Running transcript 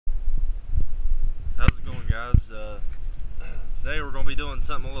guys. Today we're going to be doing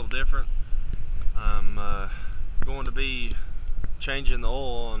something a little different. I'm going to be changing the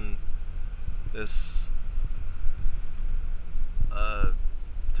oil on this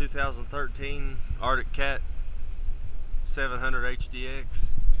 2013 Arctic Cat 700 HDX.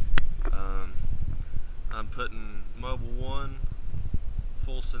 I'm putting Mobil 1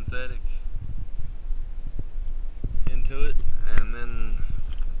 full synthetic into it, and then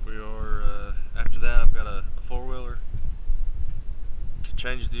we are after that I've got a four-wheeler to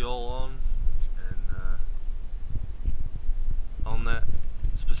change the oil on, and on that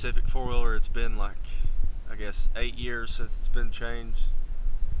specific four-wheeler it's been like I guess 8 years since it's been changed.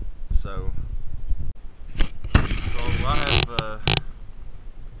 So I have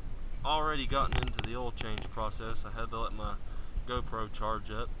already gotten into the oil change process. I had to let my GoPro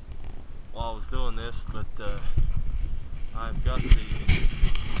charge up while I was doing this, but I've got the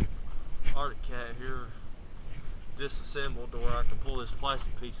Arctic Cat here disassembled to where I can pull this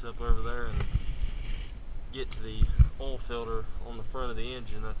plastic piece up over there and get to the oil filter on the front of the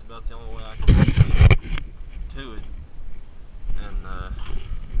engine. That's about the only way I can get to it. And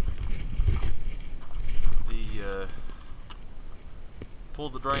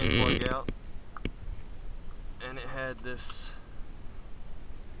pulled the drain plug out, and it had this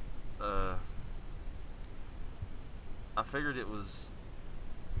I figured it was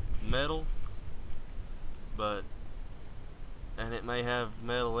metal, and it may have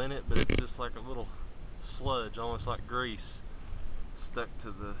metal in it, but it's just like a little sludge, almost like grease, stuck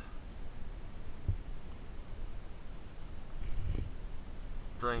to the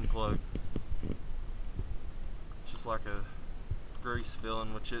drain plug. It's just like a grease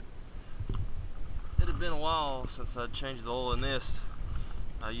filling, which it had been a while since I'd changed the oil in this.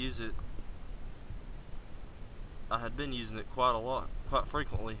 I had been using it quite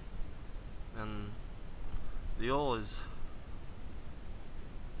frequently, and the oil is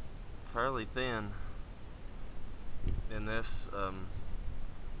fairly thin in this,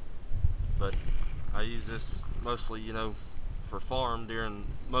 but I use this mostly, for farm during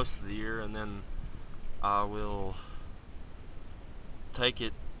most of the year, and then I will take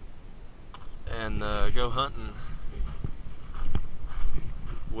it and go hunting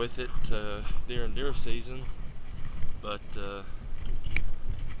with it during deer season. But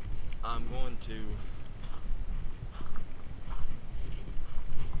I'm going to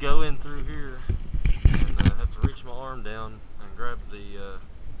go in through here and have to reach my arm down and grab the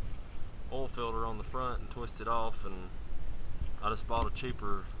oil filter on the front and twist it off. And I just bought a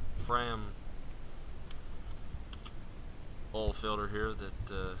cheaper Fram oil filter here that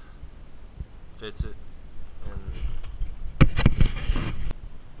fits it, and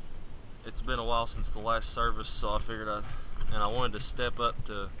it's been a while since the last service, so I figured I wanted to step up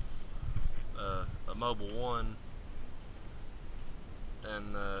to a Mobil 1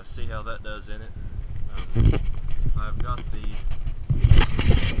 and see how that does in it. I've got the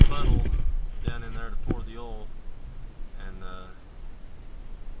funnel down in there to pour the oil, and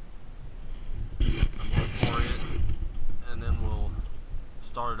I'm going to pour it, and then we'll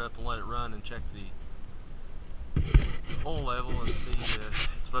start it up and let it run and check the oil level and see.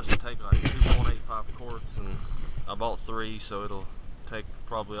 It's supposed to take like 2.85 quarts, and I bought 3, so it'll take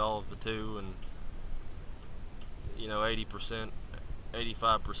probably all of the 2, and 80%,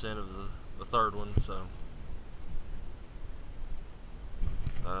 85% of the third one. So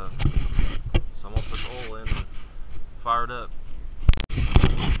I'm gonna put the oil in and fire it up.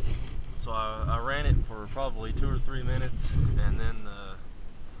 So I ran it for probably 2 or 3 minutes, and then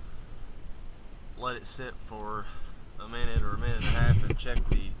let it sit for a minute or a minute and a half and check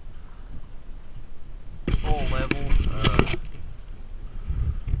the oil level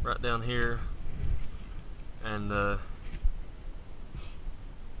right down here, and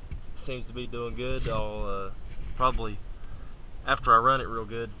seems to be doing good. I'll probably, after I run it real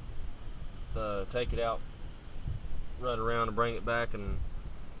good, take it out, run around and bring it back and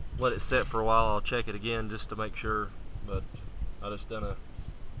let it set for a while. I'll check it again just to make sure, but I just done a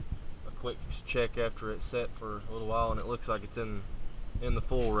quick check after it's set for a little while, and it looks like it's in the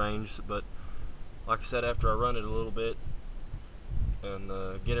full range. But like I said, after I run it a little bit and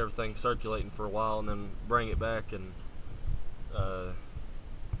get everything circulating for a while, and then bring it back, and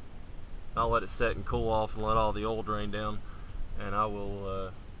I'll let it set and cool off and let all the oil drain down, and I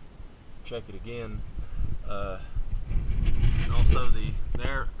will check it again. And also the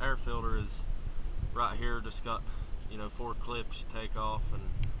air filter is right here, just got 4 clips you take off, and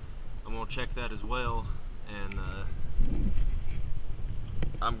I'm going to check that as well. And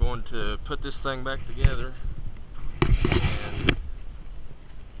I'm going to put this thing back together and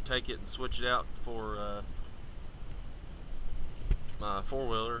take it and switch it out for my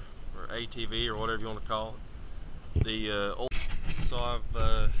four-wheeler, or ATV, or whatever you want to call it. The old. So I've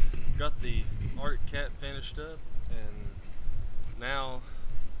got the Arctic Cat finished up, and now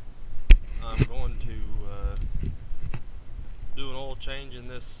I'm going to do an oil change in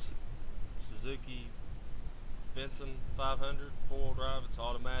this Suzuki Vinson 500 four-wheel drive. It's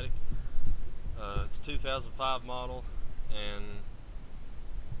automatic. It's 2005 model, and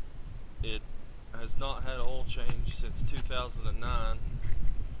it has not had an oil change since 2009.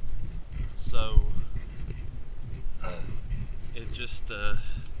 So it just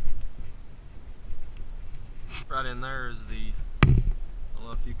right in there is the, I don't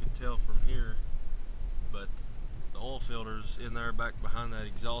know if you could tell from here, but the oil filter's in there back behind that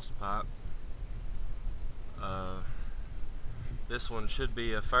exhaust pipe. This one should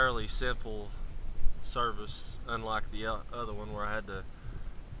be a fairly simple service, unlike the other one where I had to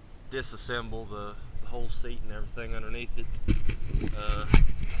disassemble the whole seat and everything underneath it.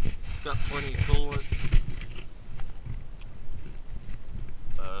 It's got plenty of coolant,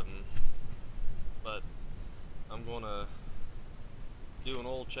 but I'm going to do an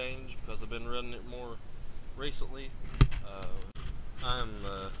oil change because I've been running it more recently. I'm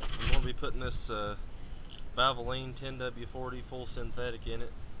going to be putting this Valvoline 10W40 full synthetic in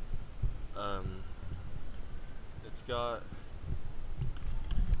it. It's got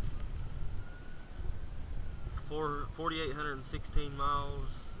 4,816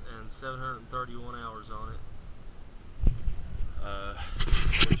 miles and 731 hours on it,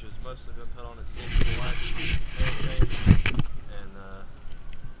 which has mostly been put on it since the last oil change. And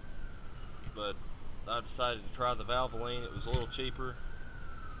but I decided to try the Valvoline. It was a little cheaper,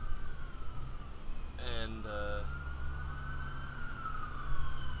 and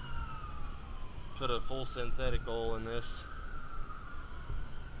put a full synthetic oil in this,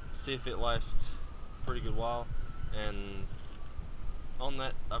 see if it lasts a pretty good while. And on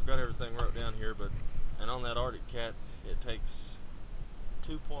that, I've got everything wrote down here, but and on that Arctic Cat, it takes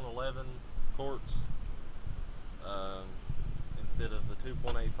 2.11 quarts instead of the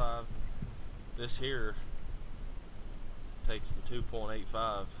 2.85. This here takes the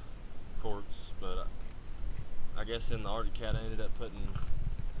 2.85 quarts, but I guess in the Arctic Cat I ended up putting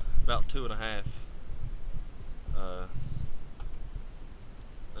about 2.5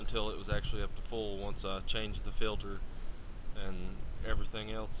 until it was actually up to full once I changed the filter and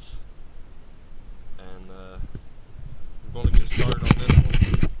everything else. And I'm going to get started on this one,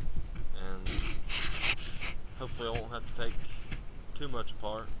 and hopefully I won't have to take too much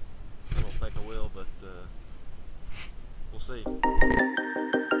apart. I don't think I will, but we'll see.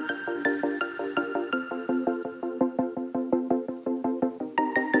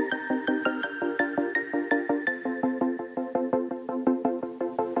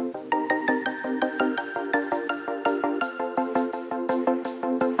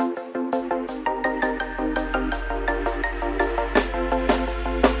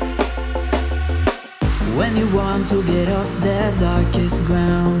 When you want to get off the darkest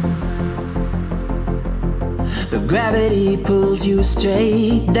ground, but gravity pulls you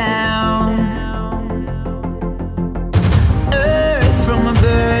straight down. Earth from a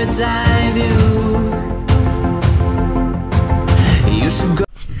bird's eye view. You should go. I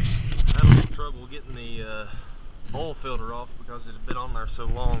had a little trouble getting the oil filter off because it had been on there so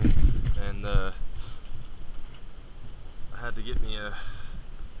long, and I had to get me a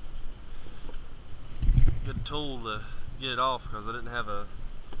good tool to get it off because I didn't have a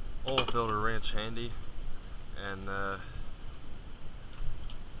oil filter wrench handy. And I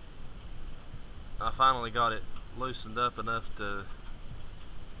finally got it loosened up enough to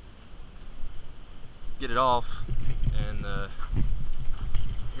get it off, and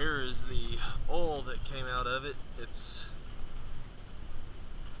here is the oil that came out of it. It's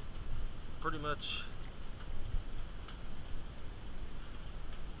pretty much,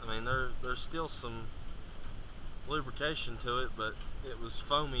 I mean, there's still some lubrication to it, but it was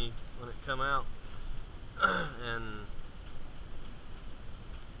foamy when it come out. And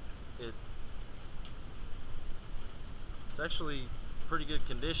it's actually pretty good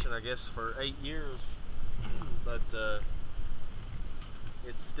condition, I guess, for 8 years, but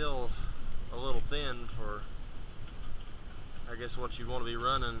it's still a little thin for, I guess, what you want to be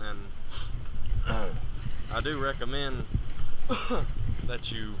running. And I do recommend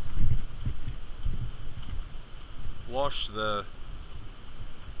that you wash the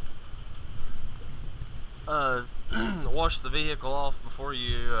vehicle off before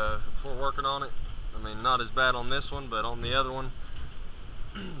you before working on it. I mean, not as bad on this one, but on the other one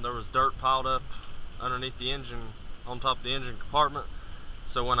there was dirt piled up underneath the engine, on top of the engine compartment.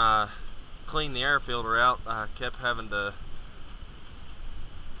 So when I cleaned the air filter out, I kept having to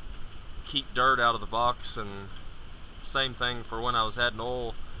keep dirt out of the box, and same thing for when I was adding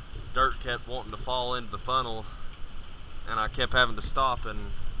oil. Dirt kept wanting to fall into the funnel, and I kept having to stop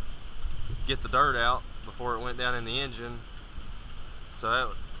and get the dirt out before it went down in the engine. So that,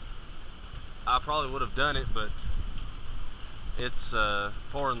 I probably would have done it, but it's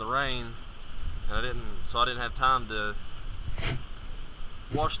pouring the rain, and I didn't have time to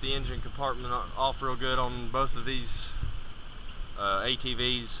wash the engine compartment off real good on both of these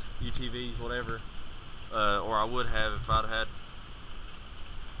ATVs, UTVs, whatever, or I would have if I'd had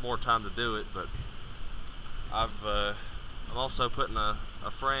more time to do it. But I'm also putting a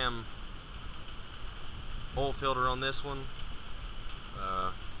Fram oil filter on this one.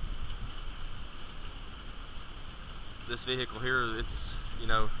 This vehicle here, it's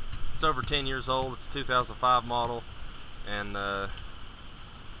over 10 years old. It's a 2005 model, and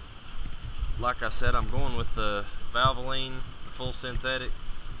like I said, I'm going with the Valvoline, the full synthetic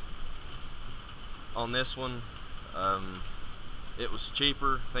on this one. It was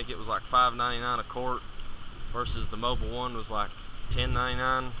cheaper. I think it was like $5.99 a quart versus the Mobile one was like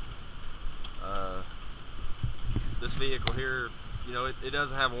 $10.99. This vehicle here, it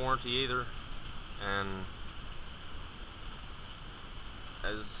doesn't have a warranty either, and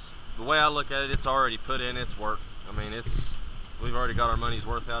as the way I look at it, it's already put in its work. I mean, we've already got our money's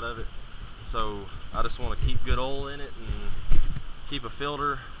worth out of it. So I just want to keep good oil in it and keep a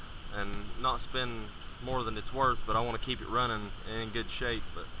filter and not spend more than it's worth, but I want to keep it running and in good shape.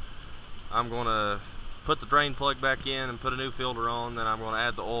 But I'm going to put the drain plug back in and put a new filter on, then I'm going to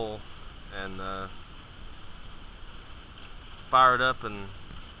add the oil and fire it up and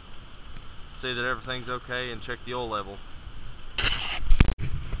see that everything's okay and check the oil level.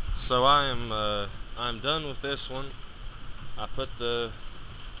 So I'm done with this one. I put the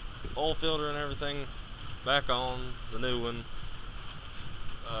oil filter and everything back on, the new one.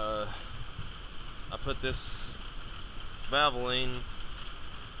 I put this Valvoline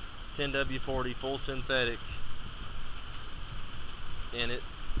 10W40 full synthetic in it.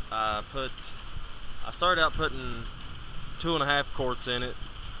 I started out putting 2.5 quarts in it,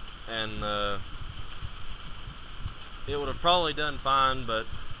 and it would have probably done fine, but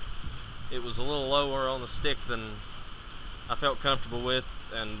it was a little lower on the stick than I felt comfortable with,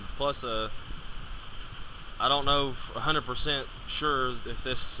 and plus I don't know 100% sure if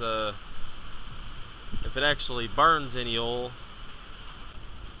this if it actually burns any oil,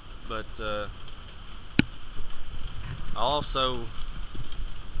 but I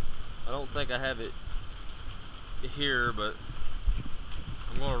don't think I have it here, but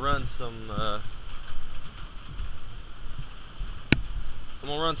I'm gonna run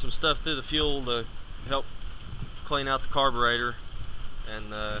some stuff through the fuel to help clean out the carburetor,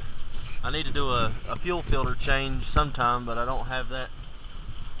 and I need to do a fuel filter change sometime, but I don't have that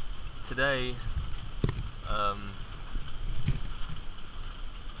today.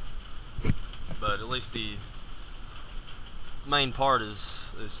 But at least the main part is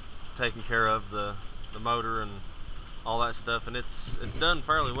taken care of, the motor and all that stuff, and it's done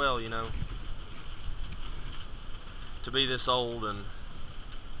fairly well, to be this old and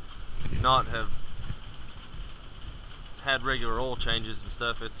not have had regular oil changes and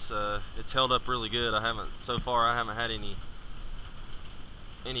stuff. It's held up really good. So far I haven't had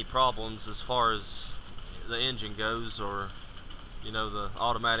any problems as far as the engine goes, or the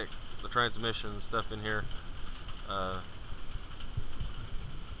automatic, the transmission and stuff in here. I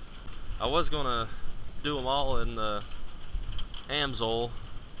was gonna do them all in the AMSOIL.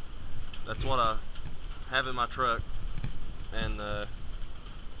 That's what I have in my truck, and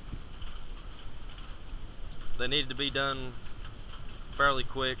they needed to be done fairly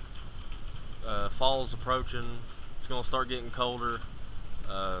quick. Fall's approaching. It's gonna start getting colder.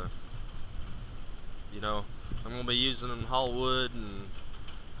 I'm gonna be using them haul wood, and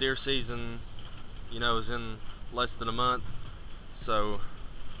deer season, is in less than a month. So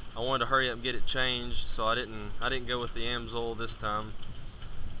I wanted to hurry up and get it changed, so I didn't go with the AMSOIL this time.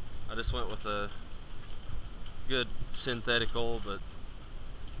 I just went with a good synthetic oil. But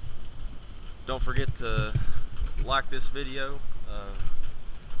don't forget to like this video.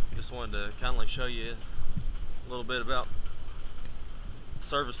 Just wanted to kindly show you a little bit about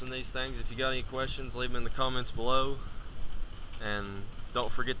servicing these things. If you got any questions, leave them in the comments below, and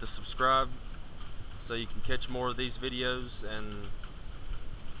don't forget to subscribe so you can catch more of these videos and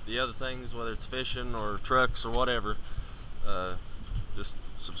the other things, whether it's fishing or trucks or whatever. Just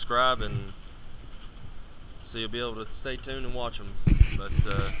subscribe, and so you'll be able to stay tuned and watch them. But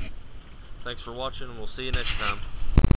thanks for watching, and we'll see you next time.